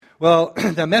Well,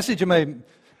 the message of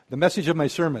my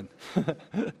sermon,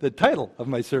 the title of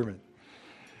my sermon,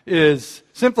 is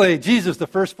simply Jesus, the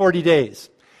first 40 days.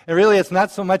 And really, it's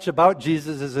not so much about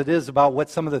Jesus as it is about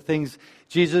what some of the things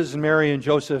Jesus and Mary and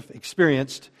Joseph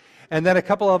experienced. And then a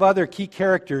couple of other key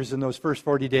characters in those first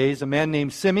 40 days, a man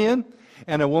named Simeon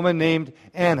and a woman named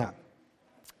Anna.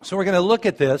 So we're going to look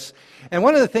at this. And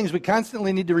one of the things we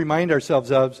constantly need to remind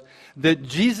ourselves of is that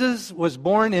Jesus was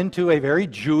born into a very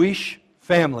Jewish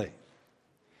family.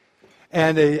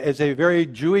 And as a very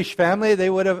Jewish family, they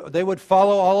would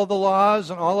follow all of the laws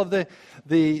and all of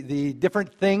the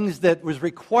different things that was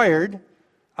required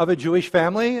of a Jewish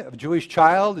family, a Jewish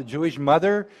child, a Jewish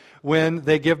mother when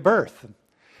they give birth.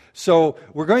 So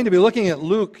we're going to be looking at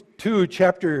Luke 2,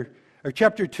 chapter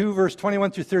 2, verse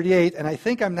 21 through 38, and I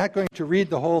think I'm not going to read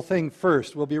the whole thing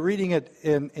first. We'll be reading it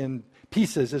in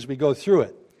pieces as we go through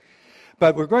it.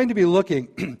 But we're going to be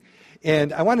looking,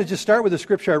 and I want to just start with a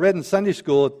scripture I read in Sunday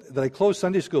school that I closed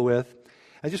Sunday school with.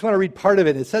 I just want to read part of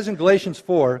it. It says in Galatians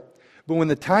 4, "But when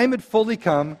the time had fully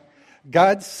come,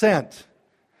 God sent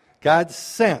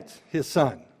His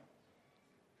Son.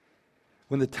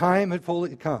 When the time had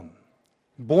fully come,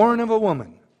 born of a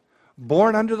woman,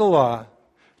 born under the law,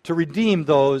 to redeem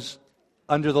those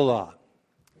under the law."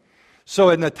 So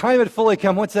in the time had fully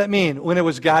come, what's that mean? When it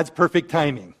was God's perfect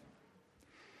timing.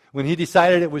 When He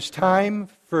decided it was time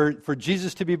for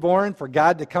Jesus to be born, for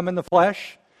God to come in the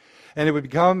flesh, and it would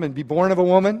come and be born of a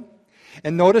woman.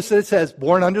 And notice that it says,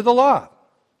 born under the law.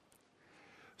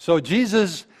 So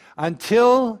Jesus,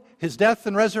 until His death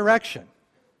and resurrection,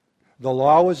 the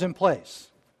law was in place.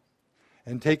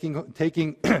 And taking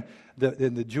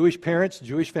the Jewish parents,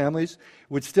 Jewish families,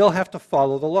 would still have to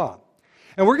follow the law.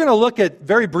 And we're going to look at,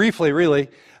 very briefly really,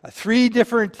 three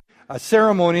different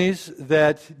ceremonies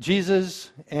that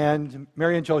Jesus and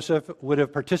Mary and Joseph would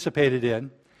have participated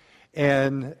in.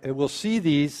 And we'll see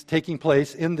these taking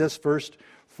place in this first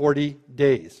 40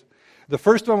 days. The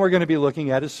first one we're going to be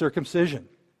looking at is circumcision.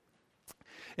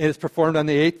 It is performed on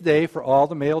the 8th day for all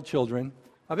the male children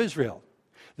of Israel.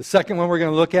 The second one we're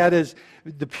going to look at is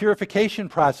the purification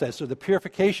process, or the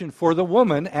purification for the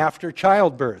woman after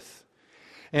childbirth.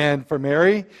 And for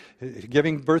Mary,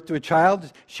 giving birth to a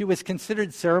child, she was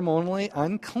considered ceremonially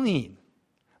unclean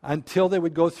until they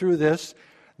would go through this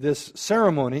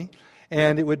ceremony,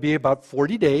 and it would be about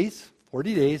 40 days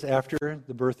after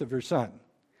the birth of her son.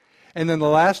 And then the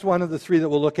last one of the three that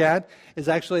we'll look at is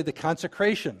actually the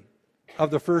consecration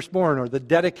of the firstborn, or the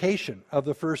dedication of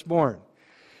the firstborn.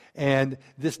 And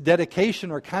this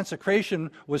dedication or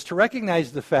consecration was to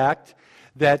recognize the fact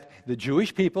that the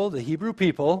Jewish people, the Hebrew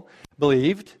people,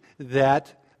 believed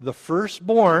that the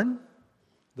firstborn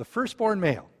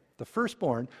male, the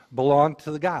firstborn, belonged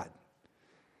to the God.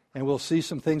 And we'll see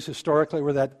some things historically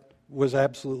where that was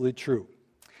absolutely true.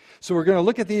 So we're going to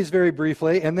look at these very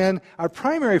briefly, and then our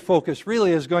primary focus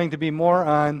really is going to be more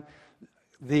on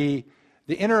the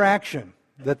interaction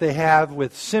that they have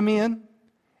with Simeon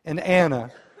and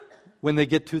Anna when they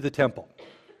get to the temple.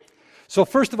 So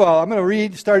first of all, I'm going to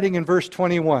read starting in verse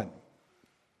 21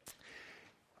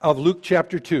 of Luke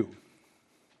chapter 2.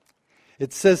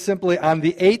 It says simply, on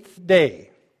the 8th day.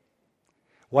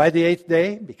 Why the 8th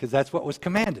day? Because that's what was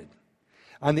commanded.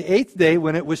 On the 8th day,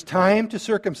 when it was time to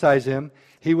circumcise him,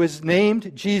 he was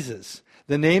named Jesus,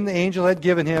 the name the angel had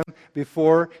given him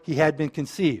before he had been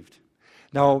conceived.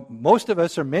 Now, most of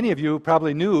us, or many of you,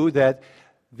 probably knew that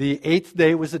the 8th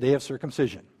day was the day of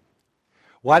circumcision.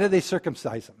 Why did they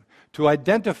circumcise him? To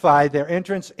identify their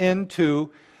entrance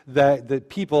into the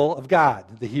people of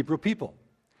God, the Hebrew people.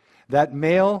 That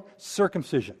male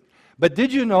circumcision. But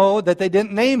did you know that they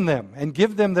didn't name them and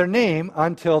give them their name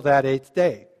until that 8th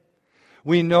day?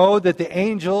 We know that the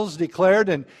angels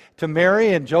declared to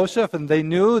Mary and Joseph, and they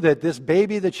knew that this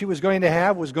baby that she was going to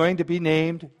have was going to be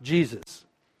named Jesus.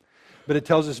 But it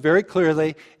tells us very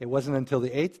clearly it wasn't until the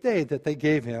 8th day that they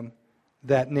gave him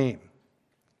that name.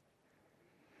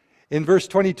 In verse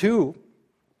 22,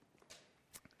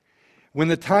 when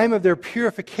the time of their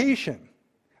purification,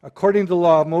 according to the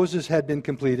law of Moses, had been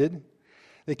completed,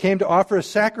 they came to offer a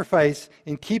sacrifice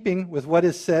in keeping with what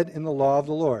is said in the law of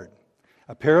the Lord,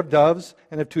 a pair of doves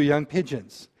and of 2 young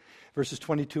pigeons, verses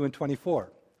 22 and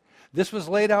 24. This was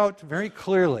laid out very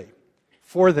clearly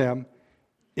for them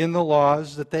in the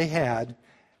laws that they had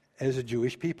as a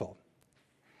Jewish people.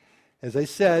 As I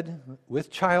said, with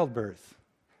childbirth,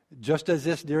 just as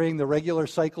this during the regular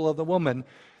cycle of the woman,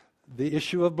 the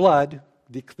issue of blood,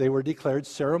 they were declared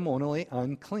ceremonially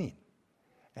unclean.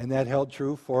 And that held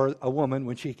true for a woman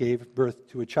when she gave birth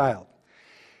to a child.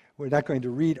 We're not going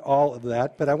to read all of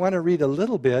that, but I want to read a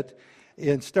little bit,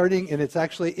 and it's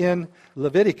actually in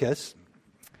Leviticus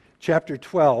chapter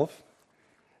 12.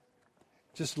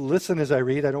 Just listen as I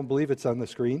read. I don't believe it's on the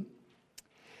screen.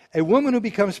 A woman who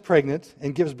becomes pregnant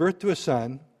and gives birth to a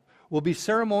son will be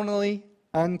ceremonially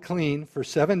unclean for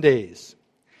 7 days,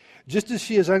 just as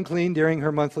she is unclean during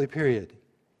her monthly period.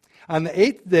 On the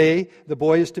 8th day, the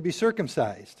boy is to be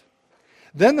circumcised.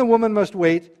 Then the woman must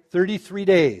wait 33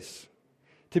 days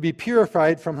to be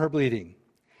purified from her bleeding.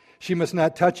 She must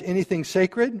not touch anything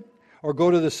sacred or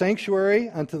go to the sanctuary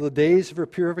until the days of her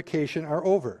purification are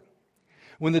over.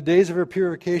 When the days of her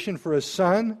purification for a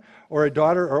son or a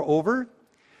daughter are over,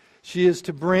 she is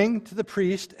to bring to the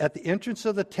priest at the entrance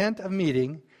of the tent of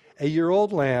meeting a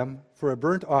year-old lamb for a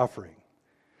burnt offering,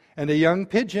 and a young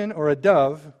pigeon or a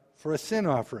dove for a sin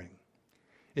offering.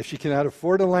 If she cannot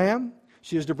afford a lamb,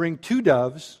 she is to bring 2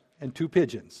 doves and 2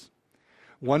 pigeons,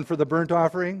 one for the burnt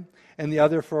offering and the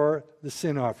other for the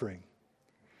sin offering.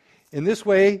 In this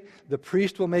way, the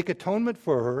priest will make atonement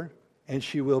for her, and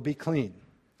she will be clean.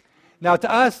 Now, to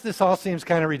us, this all seems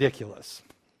kind of ridiculous.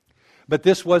 But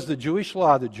this was the Jewish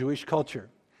law, the Jewish culture.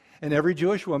 And every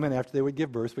Jewish woman, after they would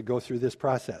give birth, would go through this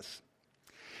process.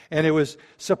 And it was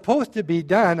supposed to be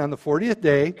done on the 40th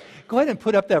day. Go ahead and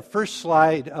put up that first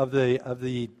slide of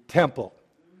the temple.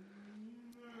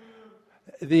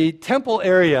 The temple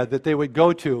area that they would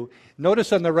go to,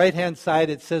 notice on the right-hand side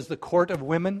it says the court of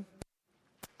women.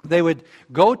 They would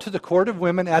go to the court of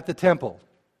women at the temple.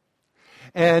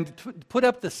 And put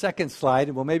up the second slide,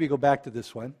 and we'll maybe go back to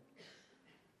this one.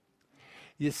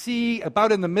 You see,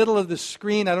 about in the middle of the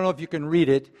screen, I don't know if you can read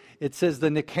it, it says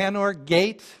the Nicanor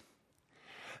Gate.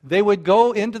 They would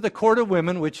go into the court of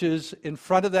women, which is in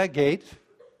front of that gate,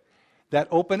 that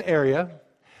open area.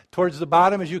 Towards the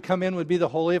bottom as you come in would be the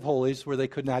Holy of Holies, where they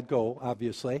could not go,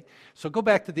 obviously. So go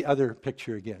back to the other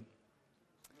picture again.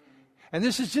 And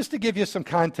this is just to give you some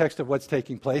context of what's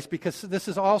taking place, because this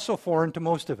is also foreign to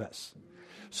most of us.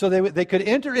 So they could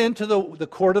enter into the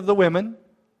court of the women,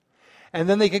 and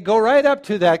then they could go right up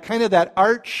to that kind of that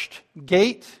arched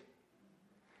gate.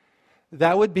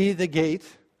 That would be the gate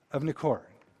of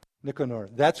Nicanor.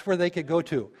 That's where they could go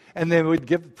to. And they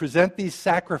would present these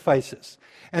sacrifices.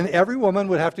 And every woman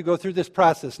would have to go through this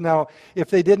process. Now, if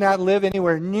they did not live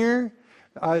anywhere near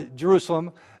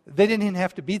Jerusalem, they didn't even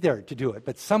have to be there to do it.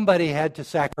 But somebody had to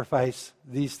sacrifice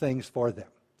these things for them.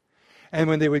 And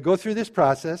when they would go through this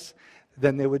process,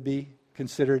 then they would be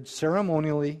considered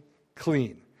ceremonially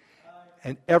clean.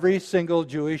 And every single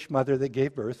Jewish mother that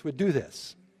gave birth would do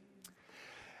this.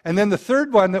 And then the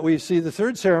third one that we see, the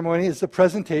third ceremony, is the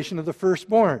presentation of the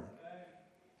firstborn.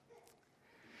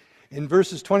 In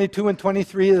verses 22 and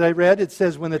 23 that I read, it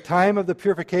says, when the time of the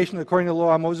purification according to the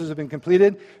law of Moses had been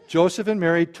completed, Joseph and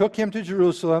Mary took him to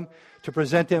Jerusalem to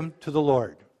present him to the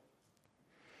Lord.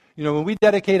 You know, when we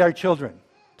dedicate our children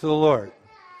to the Lord,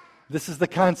 this is the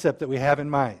concept that we have in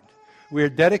mind. We are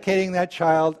dedicating that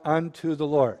child unto the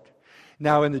Lord.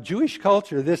 Now, in the Jewish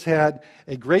culture, this had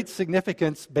a great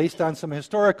significance based on some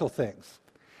historical things.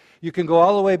 You can go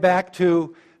all the way back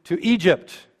to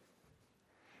Egypt,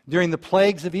 during the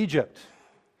plagues of Egypt.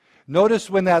 Notice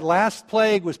when that last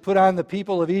plague was put on the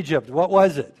people of Egypt, what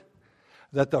was it?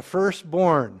 That the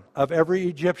firstborn of every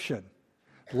Egyptian,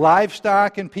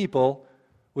 livestock and people,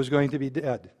 was going to be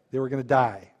dead. They were going to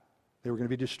die. They were going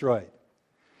to be destroyed.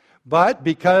 But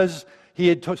because he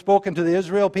had spoken to the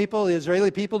Israeli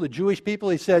people, the Jewish people,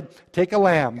 he said, take a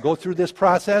lamb, go through this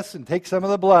process and take some of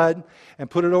the blood and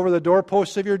put it over the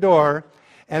doorposts of your door,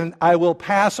 and I will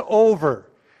pass over.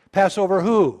 Pass over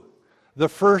who? The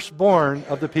firstborn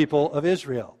of the people of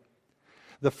Israel.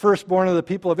 The firstborn of the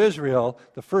people of Israel,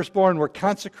 the firstborn were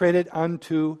consecrated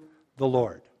unto the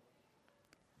Lord.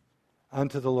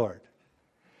 Unto the Lord.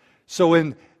 So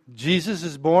when Jesus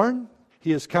is born,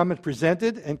 he is come and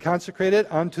presented and consecrated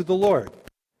unto the Lord.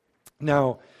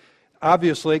 Now,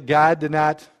 obviously, God did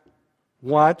not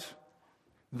want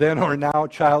then or now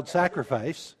child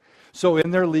sacrifice. So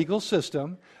in their legal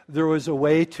system, there was a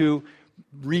way to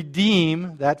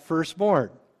redeem that firstborn.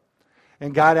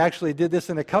 And God actually did this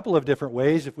in a couple of different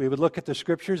ways. If we would look at the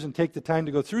scriptures and take the time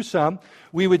to go through some,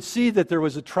 we would see that there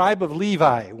was a tribe of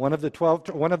Levi, one of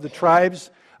the tribes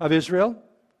of Israel.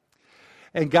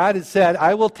 And God had said,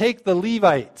 I will take the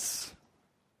Levites,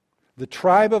 the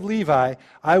tribe of Levi,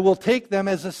 I will take them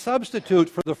as a substitute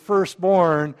for the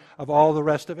firstborn of all the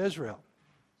rest of Israel.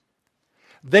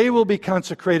 They will be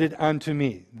consecrated unto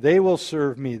me. They will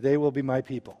serve me. They will be my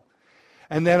people.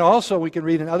 And then also we can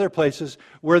read in other places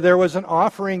where there was an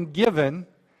offering given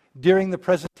during the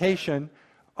presentation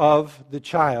of the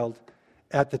child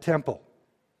at the temple.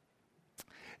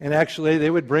 And actually they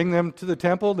would bring them to the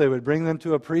temple. They would bring them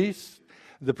to a priest.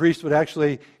 the priest would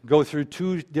actually go through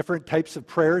 2 different types of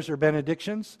prayers or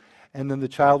benedictions, and then the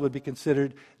child would be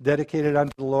considered dedicated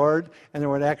unto the Lord, and there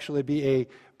would actually be a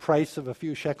price of a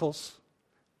few shekels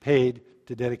paid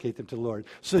to dedicate them to the Lord.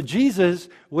 So Jesus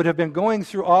would have been going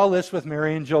through all this with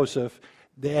Mary and Joseph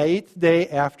the 8th day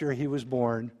after he was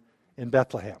born in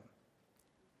Bethlehem.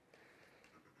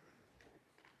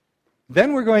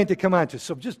 Then we're going to come on to,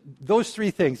 so just those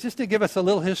 3 things, just to give us a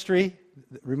little history,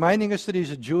 reminding us that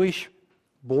he's a Jewish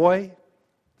boy.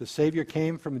 The Savior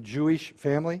came from a Jewish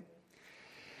family.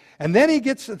 And then he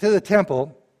gets to the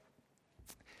temple,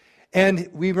 and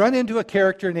we run into a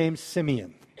character named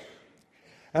Simeon.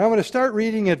 And I'm going to start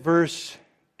reading at verse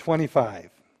 25.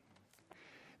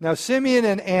 Now, Simeon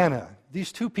and Anna,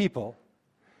 these 2 people,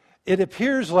 it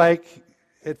appears like,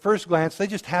 at first glance, they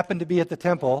just happened to be at the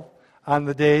temple on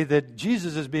the day that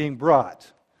Jesus is being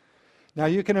brought. Now,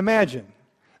 you can imagine,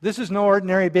 this is no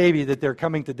ordinary baby that they're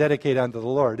coming to dedicate unto the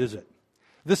Lord, is it?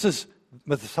 This is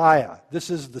Messiah. This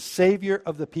is the Savior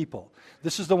of the people.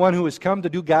 This is the one who has come to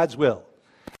do God's will.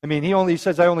 I mean, he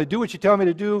says, I only do what you tell me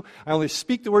to do. I only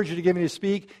speak the words you give me to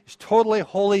speak. He's totally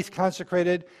holy, he's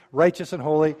consecrated, righteous and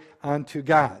holy unto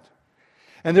God.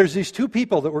 And there's these 2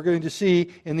 people that we're going to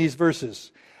see in these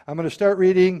verses. I'm going to start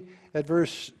reading at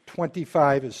verse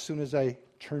 25 as soon as I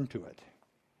turn to it.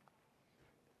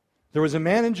 There was a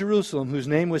man in Jerusalem whose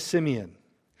name was Simeon,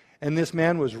 and this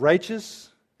man was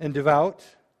righteous and devout.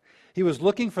 He was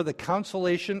looking for the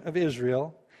consolation of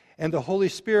Israel, and the Holy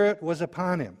Spirit was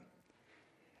upon him.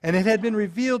 And it had been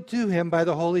revealed to him by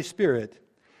the Holy Spirit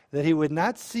that he would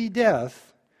not see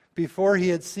death before he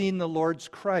had seen the Lord's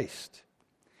Christ.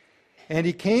 And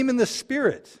he came in the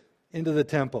Spirit into the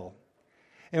temple.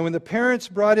 And when the parents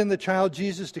brought in the child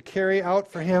Jesus to carry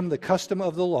out for him the custom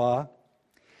of the law,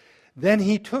 then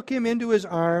he took him into his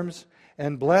arms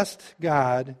and blessed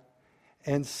God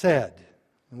and said,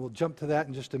 and we'll jump to that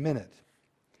in just a minute.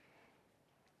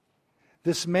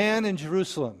 This man in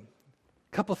Jerusalem,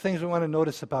 a couple things we want to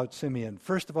notice about Simeon.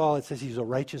 First of all, it says he's a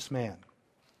righteous man.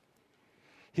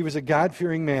 He was a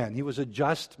God-fearing man. He was a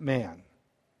just man.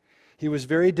 He was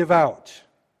very devout.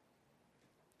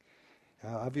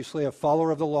 Obviously a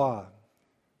follower of the law.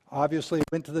 Obviously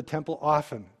went to the temple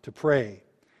often to pray.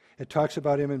 It talks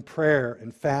about him in prayer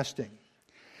and fasting.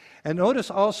 And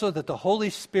notice also that the Holy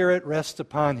Spirit rests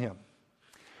upon him.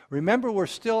 Remember, we're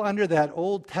still under that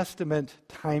Old Testament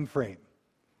time frame,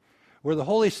 where the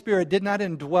Holy Spirit did not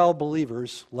indwell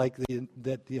believers like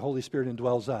that the Holy Spirit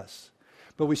indwells us.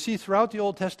 But we see throughout the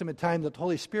Old Testament time that the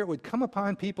Holy Spirit would come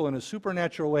upon people in a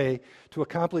supernatural way to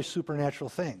accomplish supernatural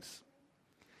things.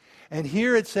 And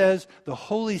here it says the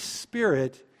Holy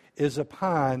Spirit is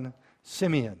upon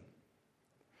Simeon.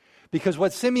 Because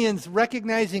what Simeon's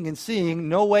recognizing and seeing,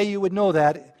 no way you would know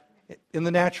that in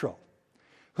the natural.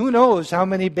 Who knows how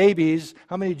many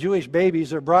Jewish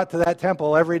babies are brought to that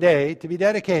temple every day to be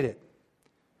dedicated?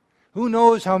 Who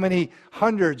knows how many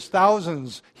hundreds,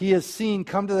 thousands he has seen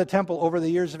come to the temple over the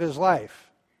years of his life?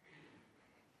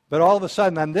 But all of a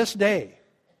sudden, on this day,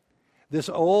 this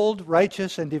old,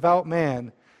 righteous, and devout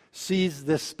man sees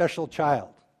this special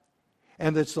child.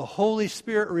 And it's the Holy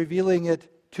Spirit revealing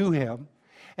it to him.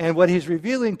 And what he's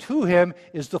revealing to him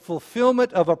is the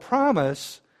fulfillment of a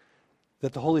promise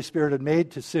that the Holy Spirit had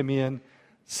made to Simeon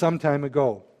some time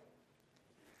ago.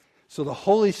 So the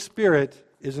Holy Spirit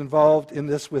is involved in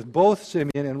this with both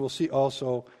Simeon, and we'll see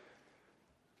also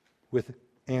with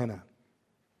Anna.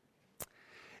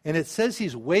 And it says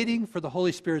he's waiting for the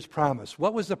Holy Spirit's promise.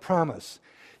 What was the promise?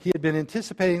 He had been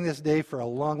anticipating this day for a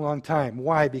long, long time.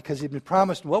 Why? Because he'd been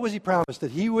promised, what was he promised?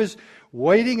 That he was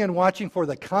waiting and watching for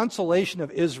the consolation of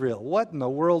Israel. What in the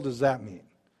world does that mean?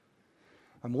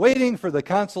 I'm waiting for the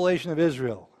consolation of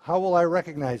Israel. How will I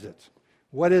recognize it?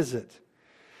 What is it?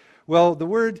 Well, the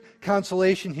word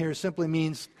consolation here simply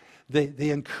means the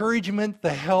encouragement,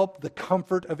 the help, the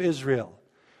comfort of Israel.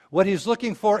 What he's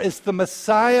looking for is the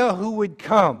Messiah who would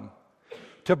come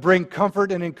to bring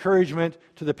comfort and encouragement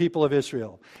to the people of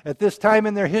Israel. At this time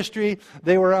in their history,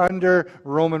 they were under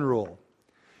Roman rule.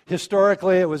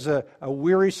 Historically, it was a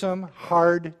wearisome,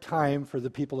 hard time for the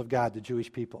people of God, the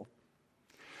Jewish people.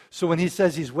 So when he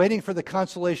says he's waiting for the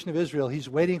consolation of Israel, he's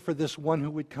waiting for this one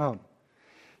who would come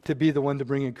to be the one to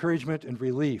bring encouragement and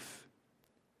relief.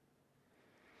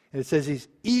 And it says he's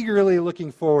eagerly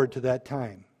looking forward to that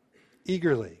time,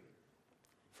 eagerly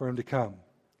for him to come.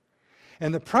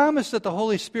 And the promise that the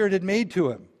Holy Spirit had made to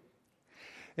him,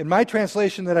 in my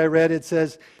translation that I read, it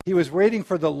says he was waiting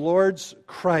for the Lord's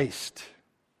Christ.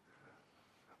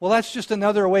 Well, that's just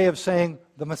another way of saying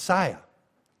the Messiah.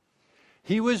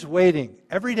 He was waiting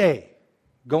every day,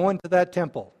 going to that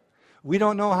temple, We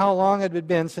don't know how long it had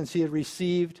been since he had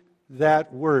received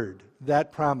that word,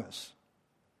 that promise.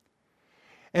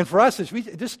 And for us,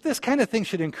 this kind of thing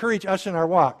should encourage us in our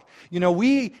walk.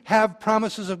 We have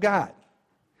promises of God.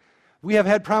 We have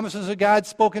had promises of God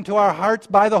spoken to our hearts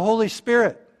by the Holy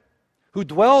Spirit, who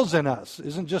dwells in us,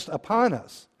 isn't just upon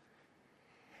us.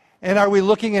 And are we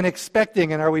looking and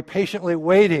expecting, and are we patiently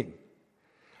waiting?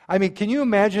 I mean, can you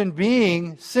imagine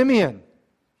being Simeon?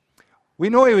 We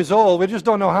know he was old, we just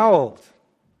don't know how old.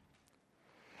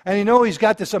 And he's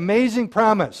got this amazing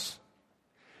promise.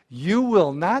 You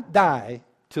will not die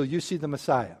till you see the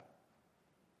Messiah.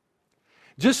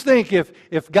 Just think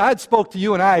if God spoke to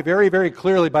you and I very, very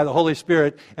clearly by the Holy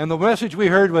Spirit, and the message we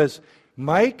heard was,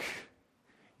 Mike,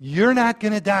 you're not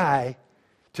going to die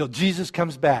till Jesus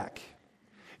comes back.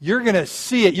 You're going to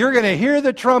see it. You're going to hear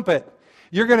the trumpet.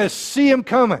 You're going to see him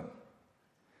coming.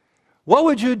 What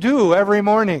would you do every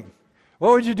morning?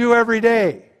 What would you do every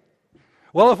day?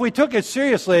 Well, if we took it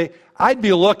seriously, I'd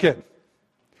be looking.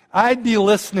 I'd be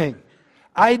listening.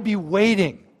 I'd be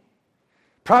waiting.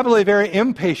 Probably very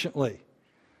impatiently.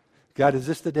 God, is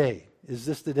this the day? Is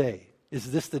this the day?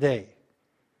 Is this the day?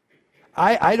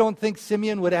 I don't think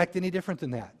Simeon would act any different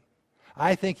than that.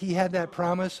 I think he had that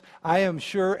promise. I am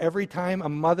sure every time a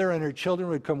mother and her children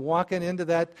would come walking into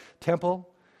that temple,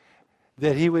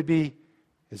 that he would be,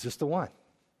 is this the one?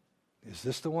 Is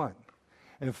this the one?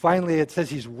 And finally it says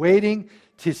he's waiting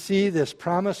to see this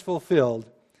promise fulfilled.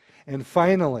 And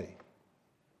finally,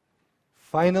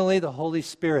 the Holy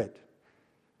Spirit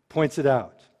points it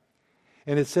out.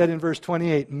 And it said in verse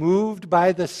 28, moved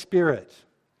by the Spirit,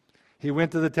 he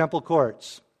went to the temple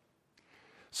courts.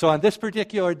 So on this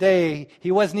particular day,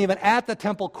 he wasn't even at the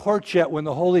temple courts yet when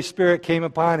the Holy Spirit came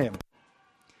upon him.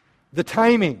 The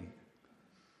timing.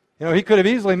 He could have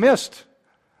easily missed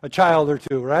a child or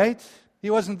two, right? He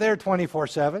wasn't there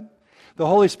 24/7. The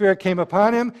Holy Spirit came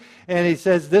upon him, and he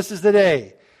says, this is the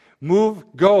day.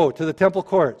 Go to the temple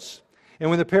courts. And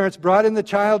when the parents brought in the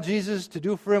child Jesus to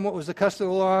do for him what was the custom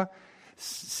of the law,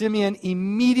 Simeon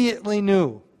immediately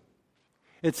knew.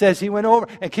 It says he went over.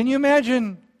 And can you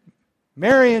imagine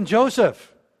Mary and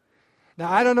Joseph?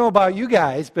 Now, I don't know about you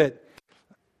guys, but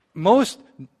most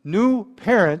new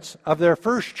parents of their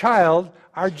first child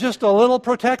are just a little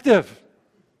protective.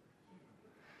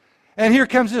 And here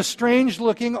comes this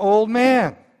strange-looking old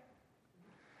man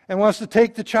and wants to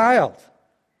take the child.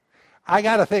 I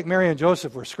got to think Mary and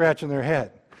Joseph were scratching their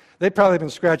head. They'd probably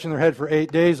been scratching their head for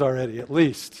 8 days already, at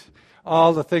least.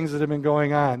 All the things that have been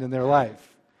going on in their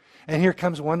life. And here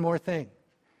comes one more thing.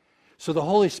 So the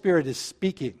Holy Spirit is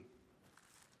speaking.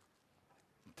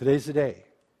 Today's the day.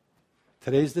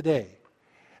 Today's the day.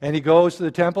 And he goes to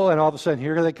the temple, and all of a sudden,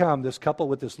 here they come, this couple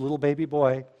with this little baby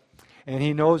boy. And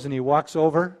he knows, and he walks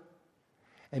over,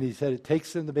 and he said, it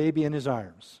takes the baby in his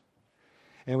arms.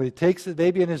 And when he takes the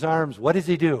baby in his arms, what does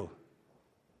he do?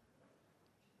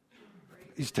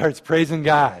 He starts praising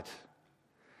God.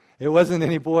 It wasn't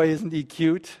any boy, isn't he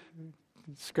cute?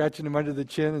 Scratching him under the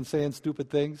chin and saying stupid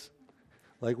things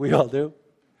like we all do.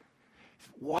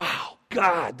 Wow,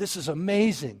 God, this is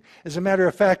amazing. As a matter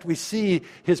of fact, we see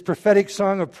his prophetic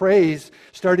song of praise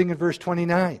starting in verse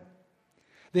 29.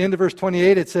 The end of verse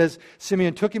 28, it says,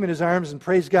 Simeon took him in his arms and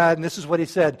praised God, and this is what he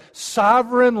said,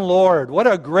 Sovereign Lord. What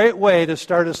a great way to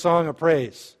start a song of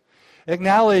praise.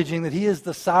 Acknowledging that he is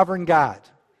the sovereign God.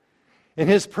 In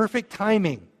his perfect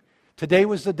timing, today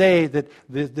was the day that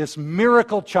this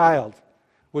miracle child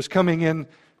was coming in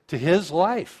to his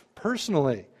life,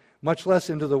 personally, much less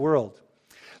into the world.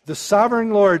 The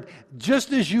sovereign Lord,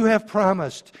 just as you have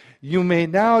promised, you may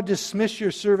now dismiss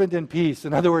your servant in peace.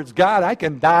 In other words, God, I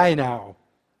can die now.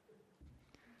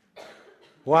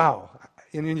 Wow.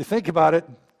 And when you think about it,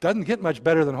 it doesn't get much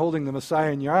better than holding the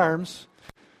Messiah in your arms.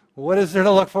 What is there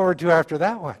to look forward to after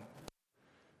that one?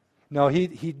 No,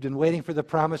 he'd been waiting for the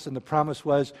promise, and the promise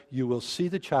was, you will see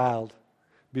the child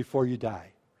before you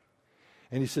die.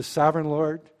 And he says, Sovereign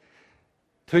Lord,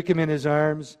 took him in his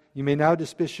arms, you may now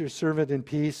dismiss your servant in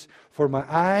peace, for my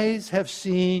eyes have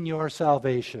seen your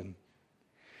salvation,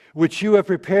 which you have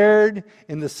prepared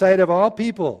in the sight of all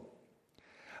people,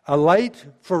 a light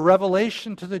for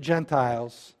revelation to the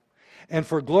Gentiles, and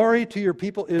for glory to your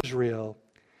people Israel.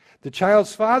 The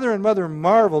child's father and mother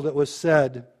marveled at what was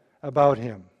said about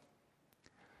him.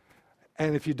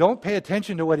 And if you don't pay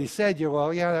attention to what he said, you're,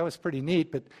 well, yeah, that was pretty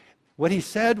neat, but what he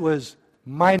said was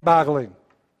mind-boggling.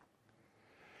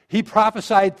 He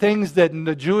prophesied things that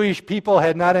the Jewish people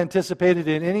had not anticipated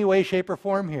in any way, shape, or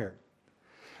form here.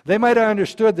 They might have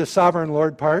understood the sovereign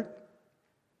Lord part,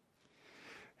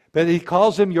 but he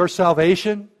calls him your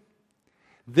salvation.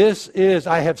 This is,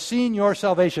 I have seen your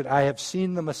salvation. I have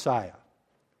seen the Messiah.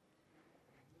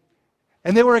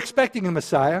 And they were expecting a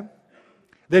Messiah.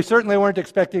 They certainly weren't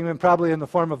expecting him probably in the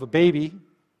form of a baby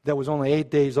that was only 8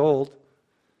 days old.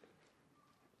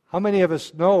 How many of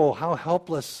us know how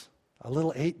helpless a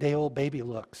little 8-day-old baby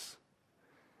looks?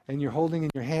 And you're holding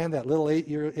in your hand that little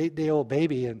 8-day-old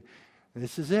baby, and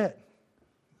this is it.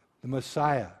 The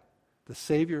Messiah, the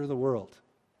Savior of the world.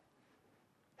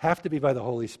 Have to be by the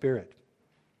Holy Spirit.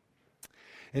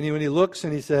 And when he looks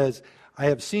and he says, I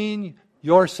have seen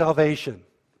your salvation.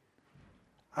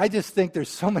 I just think there's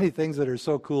so many things that are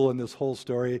so cool in this whole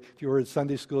story. If you were in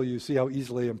Sunday school, you see how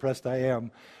easily impressed I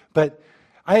am. But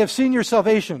I have seen your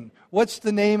salvation. What's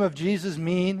the name of Jesus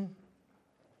mean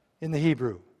in the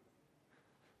Hebrew?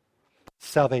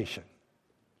 Salvation.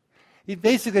 He's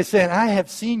basically saying, I have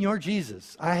seen your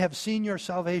Jesus. I have seen your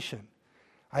salvation.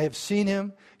 I have seen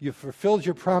him. You've fulfilled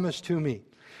your promise to me,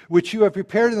 which you have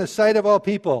prepared in the sight of all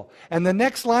people. And the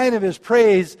next line of his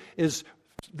praise is,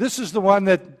 this is the one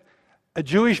that a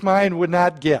Jewish mind would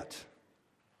not get.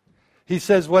 He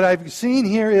says, what I've seen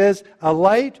here is a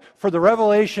light for the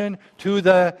revelation to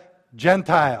the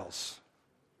Gentiles.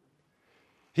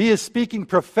 He is speaking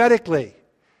prophetically.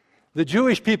 The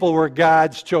Jewish people were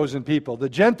God's chosen people. The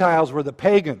Gentiles were the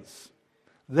pagans.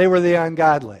 They were the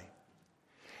ungodly.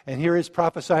 And here he's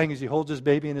prophesying as he holds his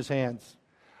baby in his hands.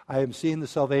 I am seeing the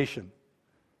salvation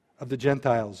of the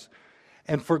Gentiles.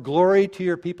 And for glory to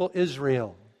your people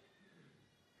Israel.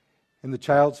 And the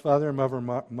child's father and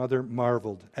mother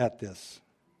marveled at this.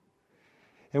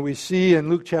 And we see in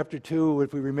Luke chapter 2,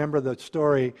 if we remember the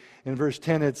story, in verse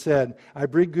 10 it said,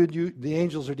 the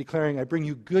angels are declaring, I bring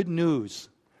you good news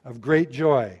of great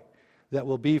joy that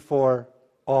will be for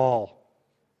all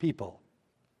people.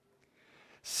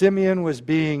 Simeon was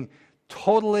being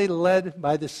totally led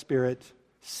by the Spirit,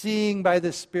 seeing by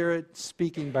the Spirit,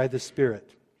 speaking by the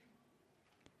Spirit.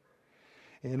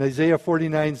 In Isaiah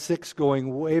 49:6,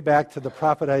 going way back to the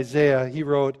prophet Isaiah, he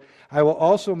wrote, I will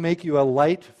also make you a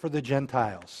light for the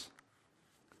Gentiles.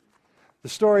 The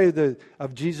story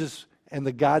of Jesus and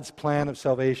the God's plan of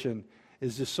salvation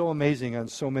is just so amazing on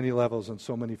so many levels, on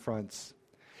so many fronts.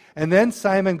 And then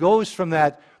Simon goes from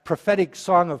that prophetic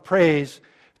song of praise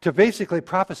to basically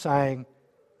prophesying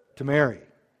to Mary.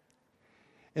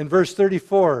 In verse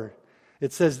 34,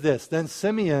 it says this, Then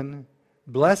Simeon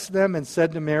blessed them and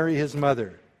said to Mary, his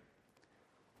mother,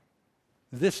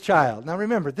 this child, now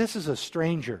remember, this is a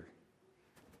stranger.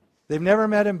 They've never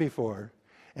met him before.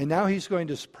 And now he's going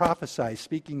to prophesy,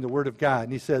 speaking the word of God.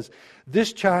 And he says,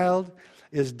 this child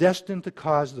is destined to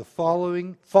cause the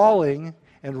falling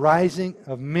and rising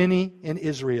of many in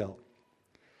Israel.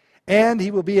 And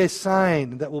he will be a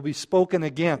sign that will be spoken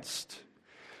against,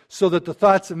 so that the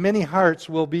thoughts of many hearts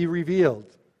will be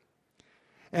revealed.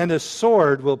 And a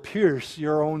sword will pierce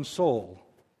your own soul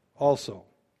also.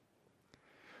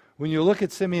 When you look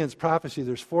at Simeon's prophecy,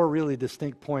 there's 4 really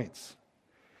distinct points.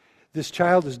 This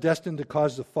child is destined to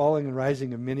cause the falling and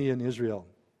rising of many in Israel.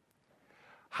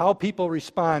 How people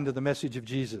respond to the message of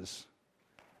Jesus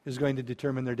is going to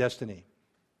determine their destiny.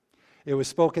 It was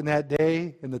spoken that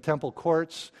day in the temple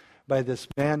courts by this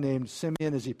man named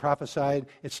Simeon as he prophesied.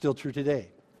 It's still true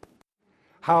today.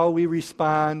 How we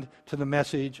respond to the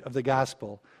message of the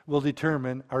gospel will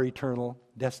determine our eternal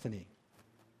destiny.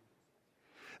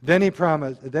 Then he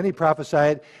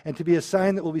prophesied, and to be a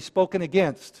sign that will be spoken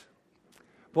against.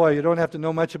 Boy, you don't have to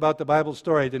know much about the Bible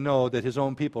story to know that his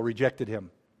own people rejected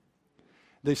him.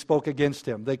 They spoke against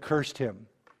him. They cursed him.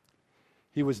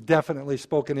 He was definitely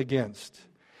spoken against.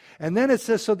 And then it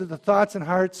says, so that the thoughts and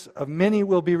hearts of many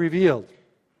will be revealed.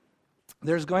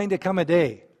 There's going to come a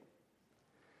day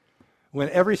when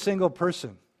every single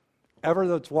person ever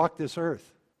that's walked this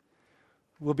earth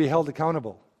will be held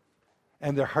accountable,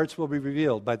 and their hearts will be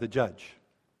revealed by the judge.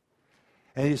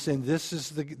 And he's saying,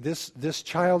 this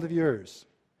child of yours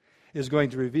is going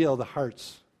to reveal the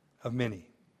hearts of many.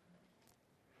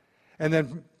 And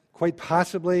then, quite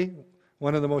possibly,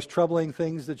 one of the most troubling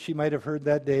things that she might have heard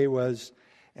that day was,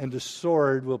 and the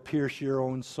sword will pierce your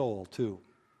own soul too.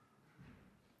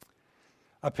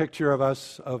 A picture of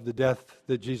us, of the death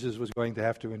that Jesus was going to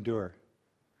have to endure.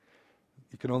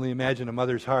 You can only imagine a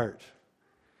mother's heart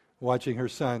watching her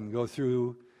son go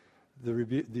through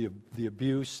the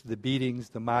abuse, the beatings,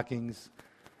 the mockings,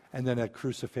 and then a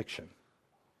crucifixion,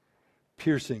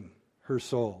 piercing her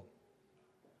soul.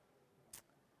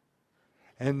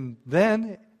 And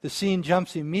then the scene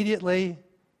jumps immediately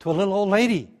to a little old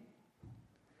lady.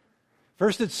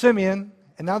 First it's Simeon,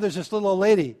 and now there's this little old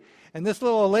lady. And this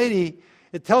little old lady,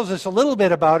 it tells us a little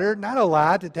bit about her, not a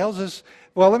lot. It tells us,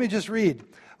 well, let me just read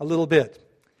a little bit.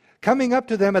 Coming up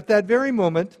to them at that very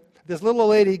moment, this little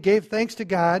lady gave thanks to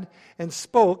God and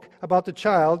spoke about the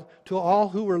child to all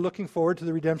who were looking forward to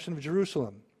the redemption of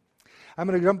Jerusalem. I'm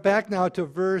going to jump back now to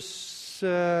verse,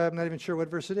 I'm not even sure what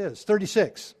verse it is,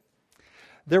 36.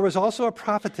 There was also a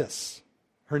prophetess.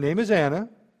 Her name is Anna.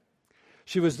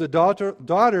 She was the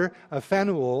daughter of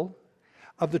Phanuel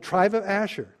of the tribe of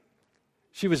Asher.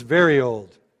 She was very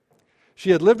old.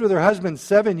 She had lived with her husband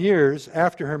 7 years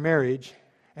after her marriage,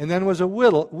 and then was a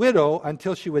widow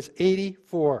until she was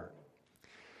 84.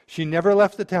 She never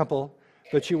left the temple,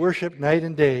 but she worshiped night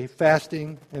and day,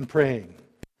 fasting and praying.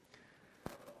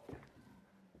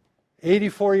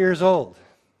 84 years old.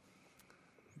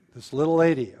 This little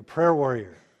lady, a prayer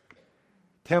warrior,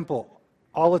 temple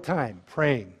all the time,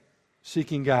 praying,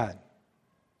 seeking God.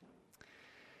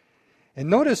 And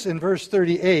notice in verse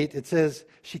 38, it says,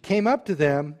 she came up to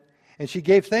them, and she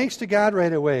gave thanks to God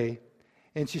right away,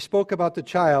 and she spoke about the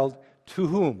child to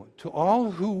whom? To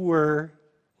all who were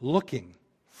looking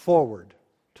forward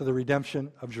to the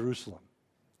redemption of Jerusalem.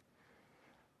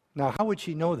 Now, how would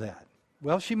she know that?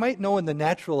 Well, she might know in the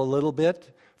natural a little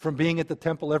bit from being at the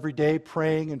temple every day,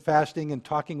 praying and fasting and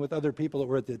talking with other people that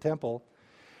were at the temple.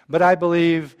 But I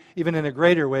believe, even in a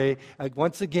greater way,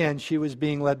 once again, she was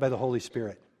being led by the Holy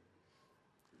Spirit.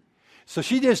 So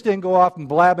she just didn't go off and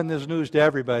blabbing this news to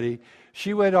everybody.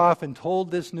 She went off and told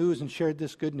this news and shared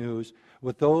this good news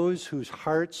with those whose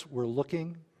hearts were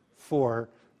looking for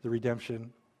the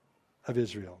redemption of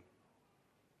Israel.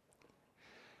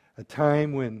 A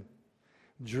time when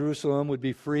Jerusalem would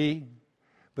be free,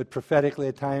 but prophetically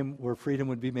a time where freedom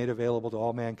would be made available to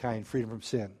all mankind, freedom from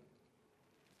sin.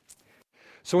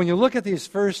 So when you look at these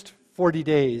first 40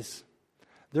 days,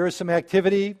 there is some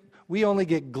activity. We only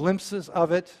get glimpses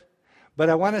of it. But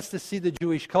I want us to see the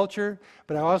Jewish culture,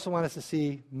 but I also want us to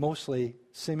see mostly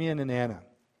Simeon and Anna.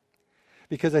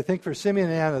 Because I think for Simeon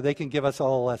and Anna, they can give us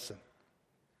all a lesson.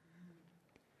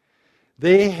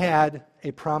 They had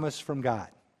a promise from God.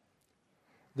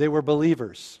 They were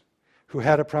believers who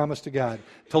had a promise to God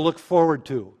to look forward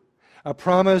to. A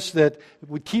promise that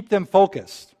would keep them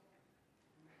focused.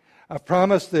 A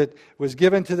promise that was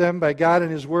given to them by God in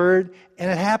His Word, and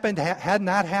it had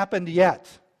not happened yet.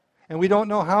 And we don't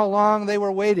know how long they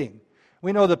were waiting.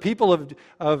 We know the people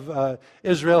of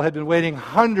Israel had been waiting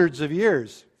hundreds of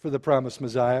years for the promised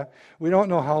Messiah. We don't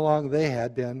know how long they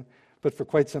had been, but for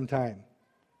quite some time.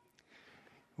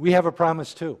 We have a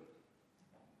promise too.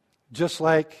 Just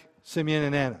like Simeon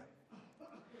and Anna.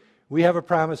 We have a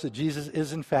promise that Jesus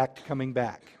is in fact coming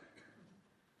back.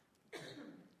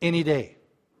 Any day.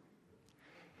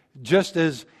 Just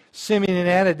as Simeon and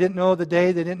Anna didn't know the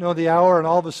day, they didn't know the hour, and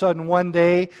all of a sudden one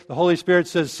day, the Holy Spirit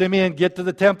says, Simeon, get to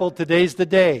the temple, today's the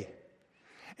day.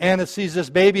 Anna sees this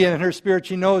baby, and in her spirit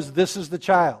she knows this is the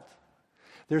child.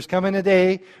 There's coming a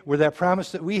day where that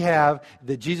promise that we have,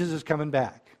 that Jesus is coming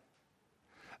back.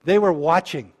 They were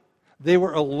watching. They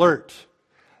were alert.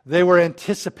 They were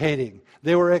anticipating.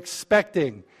 They were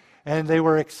expecting. And they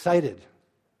were excited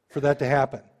for that to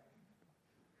happen.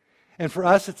 And for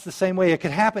us, it's the same way. It could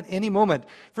happen any moment.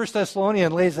 1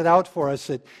 Thessalonians lays it out for us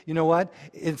that, you know what?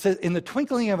 It says, in the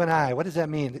twinkling of an eye. What does that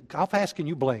mean? How fast can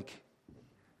you blink?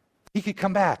 He could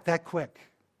come back that quick.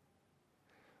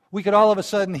 We could all of a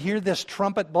sudden hear this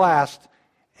trumpet blast,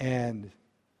 and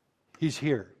He's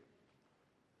here.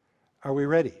 Are we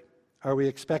ready? Are we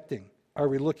expecting? Are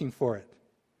we looking for it?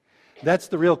 That's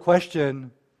the real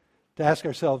question to ask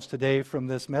ourselves today from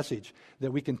this message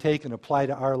that we can take and apply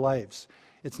to our lives.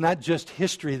 It's not just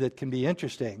history that can be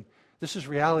interesting. This is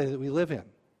reality that we live in.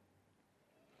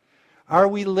 Are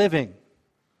we living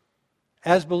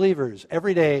as believers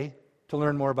every day to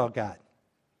learn more about God?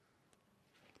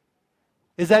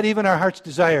 Is that even our heart's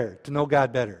desire, to know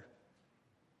God better?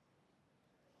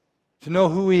 To know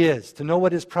who He is, to know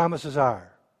what His promises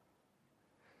are,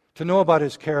 to know about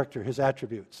His character, His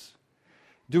attributes.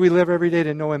 Do we live every day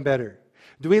to know Him better?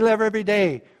 Do we live every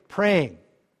day praying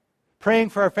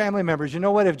for our family members? You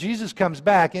know what? If Jesus comes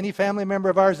back, any family member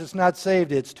of ours that's not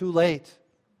saved, it's too late.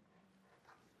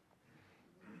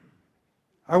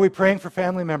 Are we praying for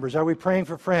family members? Are we praying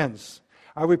for friends?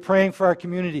 Are we praying for our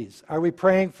communities? Are we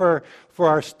praying for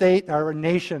our state, our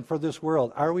nation, for this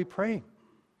world? Are we praying?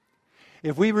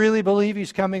 If we really believe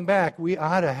He's coming back, we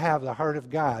ought to have the heart of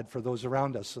God for those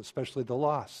around us, especially the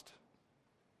lost.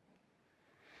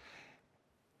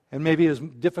 And maybe as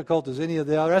difficult as any of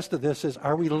the rest of this is,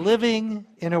 are we living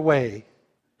in a way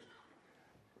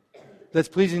that's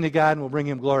pleasing to God and will bring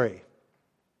Him glory?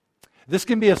 This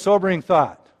can be a sobering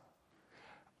thought.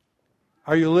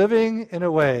 Are you living in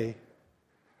a way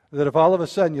that if all of a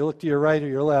sudden you look to your right or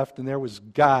your left and there was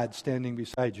God standing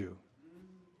beside you?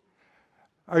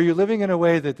 Are you living in a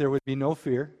way that there would be no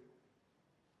fear,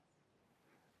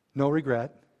 No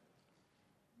regret.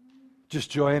 Just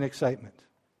joy and excitement.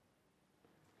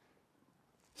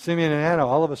 Simeon and Anna,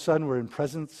 all of a sudden, were in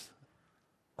presence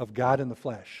of God in the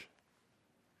flesh.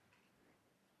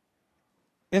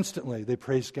 Instantly, they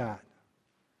praised God.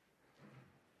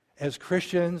 As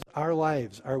Christians, our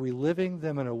lives, are we living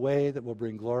them in a way that will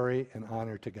bring glory and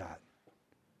honor to God?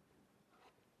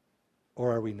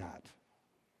 Or are we not?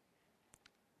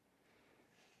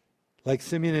 Like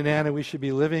Simeon and Anna, we should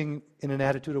be living in an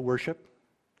attitude of worship.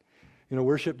 You know,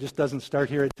 worship just doesn't start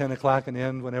here at 10 o'clock and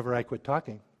end whenever I quit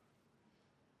talking.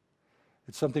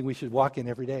 It's something we should walk in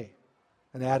every day.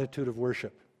 An attitude of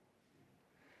worship.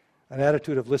 An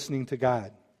attitude of listening to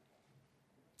God.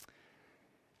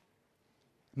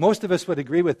 Most of us would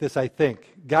agree with this, I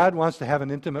think. God wants to have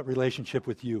an intimate relationship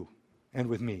with you and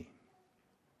with me.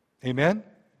 Amen?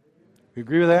 You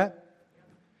agree with that?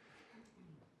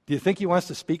 Do you think He wants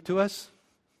to speak to us?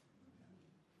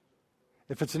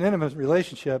 If it's an intimate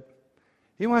relationship,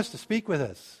 He wants to speak with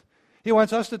us. He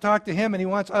wants us to talk to Him, and He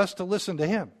wants us to listen to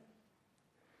Him.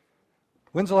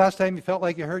 When's the last time you felt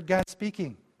like you heard God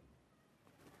speaking?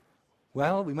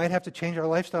 Well, we might have to change our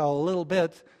lifestyle a little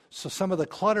bit so some of the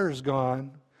clutter is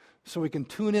gone, so we can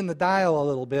tune in the dial a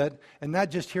little bit and not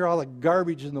just hear all the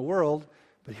garbage in the world,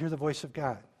 but hear the voice of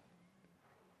God.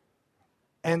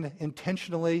 And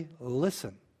intentionally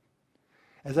listen.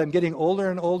 As I'm getting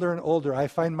older and older and older, I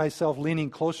find myself leaning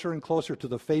closer and closer to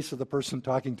the face of the person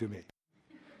talking to me.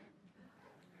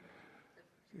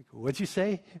 What'd you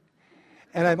say?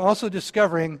 And I'm also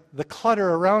discovering the clutter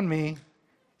around me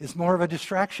is more of a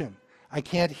distraction. I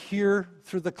can't hear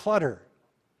through the clutter.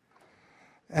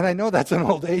 And I know that's an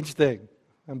old age thing.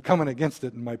 I'm coming against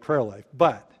it in my prayer life.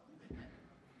 But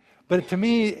to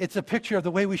me, it's a picture of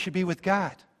the way we should be with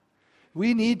God.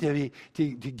 We need to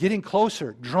be getting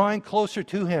closer, drawing closer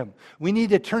to Him. We need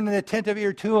to turn an attentive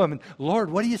ear to Him. And Lord,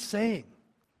 what are you saying?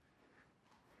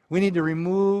 We need to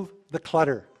remove the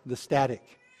clutter, the static,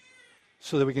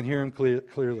 so that we can hear Him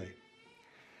clearly.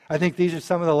 I think these are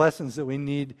some of the lessons that we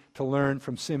need to learn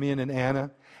from Simeon and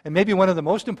Anna. And maybe one of the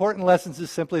most important lessons is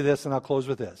simply this, and I'll close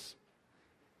with this.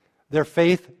 Their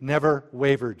faith never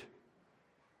wavered.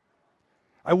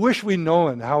 I wish we'd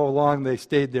known how long they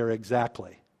stayed there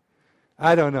exactly.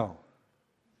 I don't know.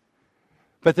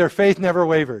 But their faith never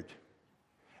wavered.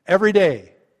 Every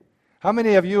day. How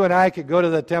many of you and I could go to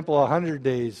the temple 100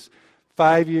 days,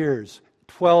 5 years,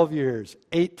 12 years,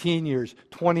 18 years,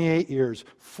 28 years,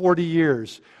 40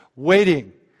 years,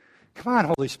 waiting? Come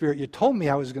on, Holy Spirit, you told me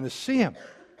I was going to see Him.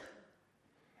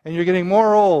 And you're getting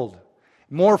more old,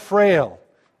 more frail,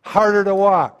 harder to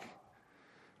walk.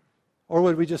 Or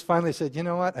would we just finally say, you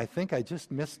know what, I think I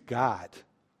just missed God.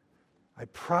 I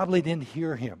probably didn't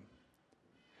hear Him.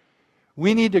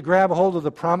 We need to grab hold of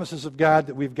the promises of God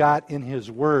that we've got in His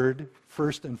Word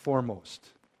first and foremost,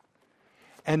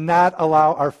 and not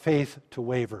allow our faith to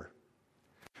waver.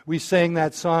 We sang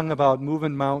that song about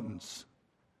moving mountains.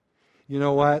 You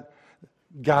know what?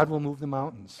 God will move the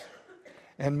mountains.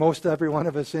 And most every one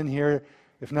of us in here,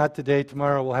 if not today,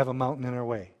 tomorrow, will have a mountain in our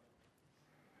way.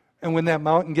 And when that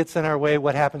mountain gets in our way,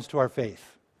 what happens to our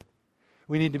faith?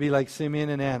 We need to be like Simeon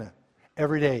and Anna.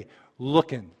 Every day,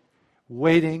 looking,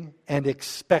 waiting, and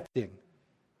expecting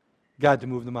God to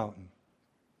move the mountain.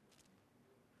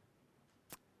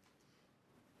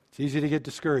 It's easy to get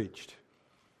discouraged.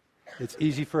 It's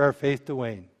easy for our faith to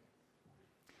wane.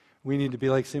 We need to be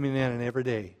like Simeon and Anna every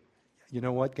day. You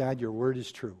know what, God? Your word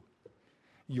is true.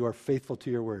 You are faithful to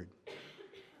your word.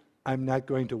 I'm not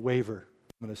going to waver.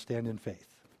 I'm going to stand in faith.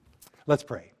 Let's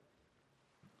pray.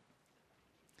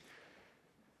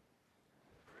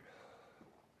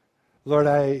 Lord,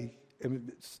 I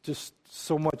am just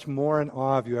so much more in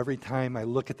awe of you every time I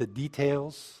look at the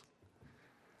details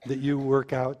that you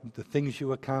work out, the things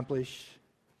you accomplish.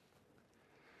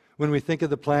 When we think of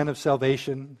the plan of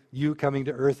salvation, you coming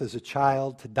to earth as a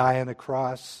child to die on a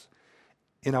cross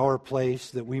in our place,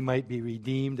 that we might be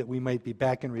redeemed, that we might be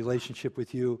back in relationship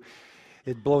with you,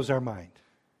 it blows our mind.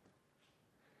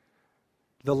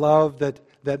 The love that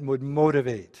would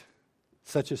motivate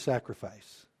such a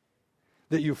sacrifice,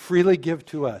 that you freely give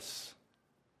to us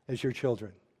as your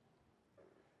children.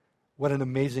 What an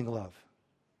amazing love.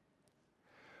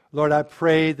 Lord, I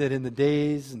pray that in the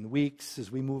days and weeks as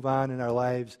we move on in our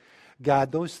lives,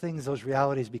 God, those things, those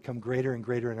realities become greater and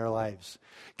greater in our lives.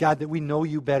 God, that we know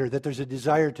you better, that there's a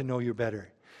desire to know you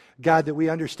better. God, that we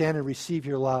understand and receive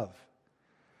your love.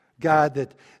 God,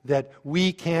 that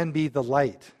we can be the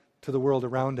light to the world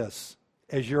around us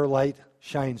as your light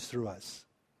shines through us.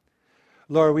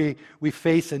 Lord, we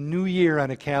face a new year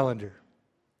on a calendar.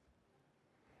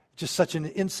 Just such an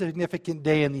insignificant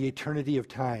day in the eternity of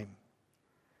time.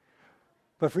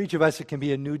 But for each of us, it can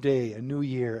be a new day, a new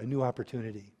year, a new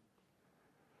opportunity.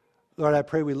 Lord, I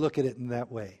pray we look at it in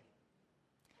that way.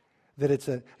 That it's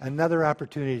another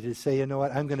opportunity to say, you know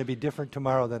what, I'm going to be different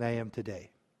tomorrow than I am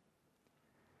today.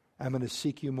 I'm going to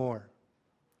seek you more.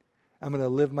 I'm going to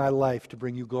live my life to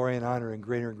bring you glory and honor in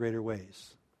greater and greater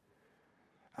ways.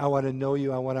 I want to know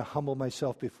you. I want to humble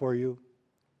myself before you.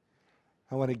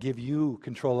 I want to give you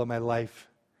control of my life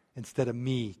instead of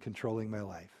me controlling my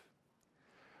life.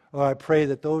 Oh, I pray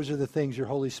that those are the things your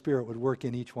Holy Spirit would work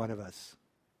in each one of us.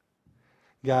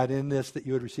 God, in this, that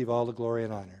you would receive all the glory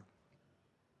and honor.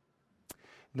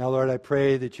 Now, Lord, I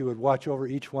pray that you would watch over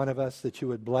each one of us, that you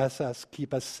would bless us,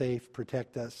 keep us safe,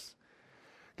 protect us.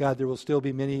 God, there will still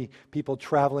be many people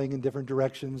traveling in different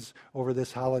directions over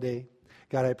this holiday.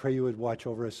 God, I pray you would watch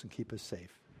over us and keep us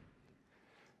safe.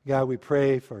 God, we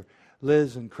pray for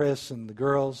Liz and Chris and the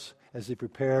girls as they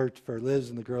prepare for Liz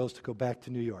and the girls to go back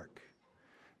to New York.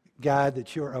 God,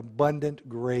 that your abundant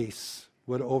grace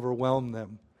would overwhelm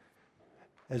them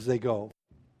as they go.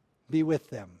 Be with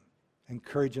them,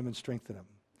 encourage them and strengthen them.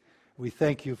 We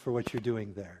thank you for what you're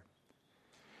doing there.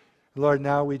 Lord,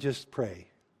 now we just pray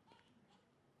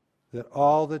that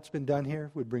all that's been done here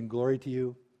would bring glory to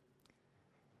you,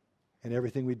 and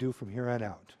everything we do from here on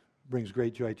out brings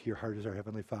great joy to your heart as our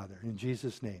Heavenly Father. In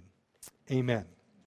Jesus' name, amen.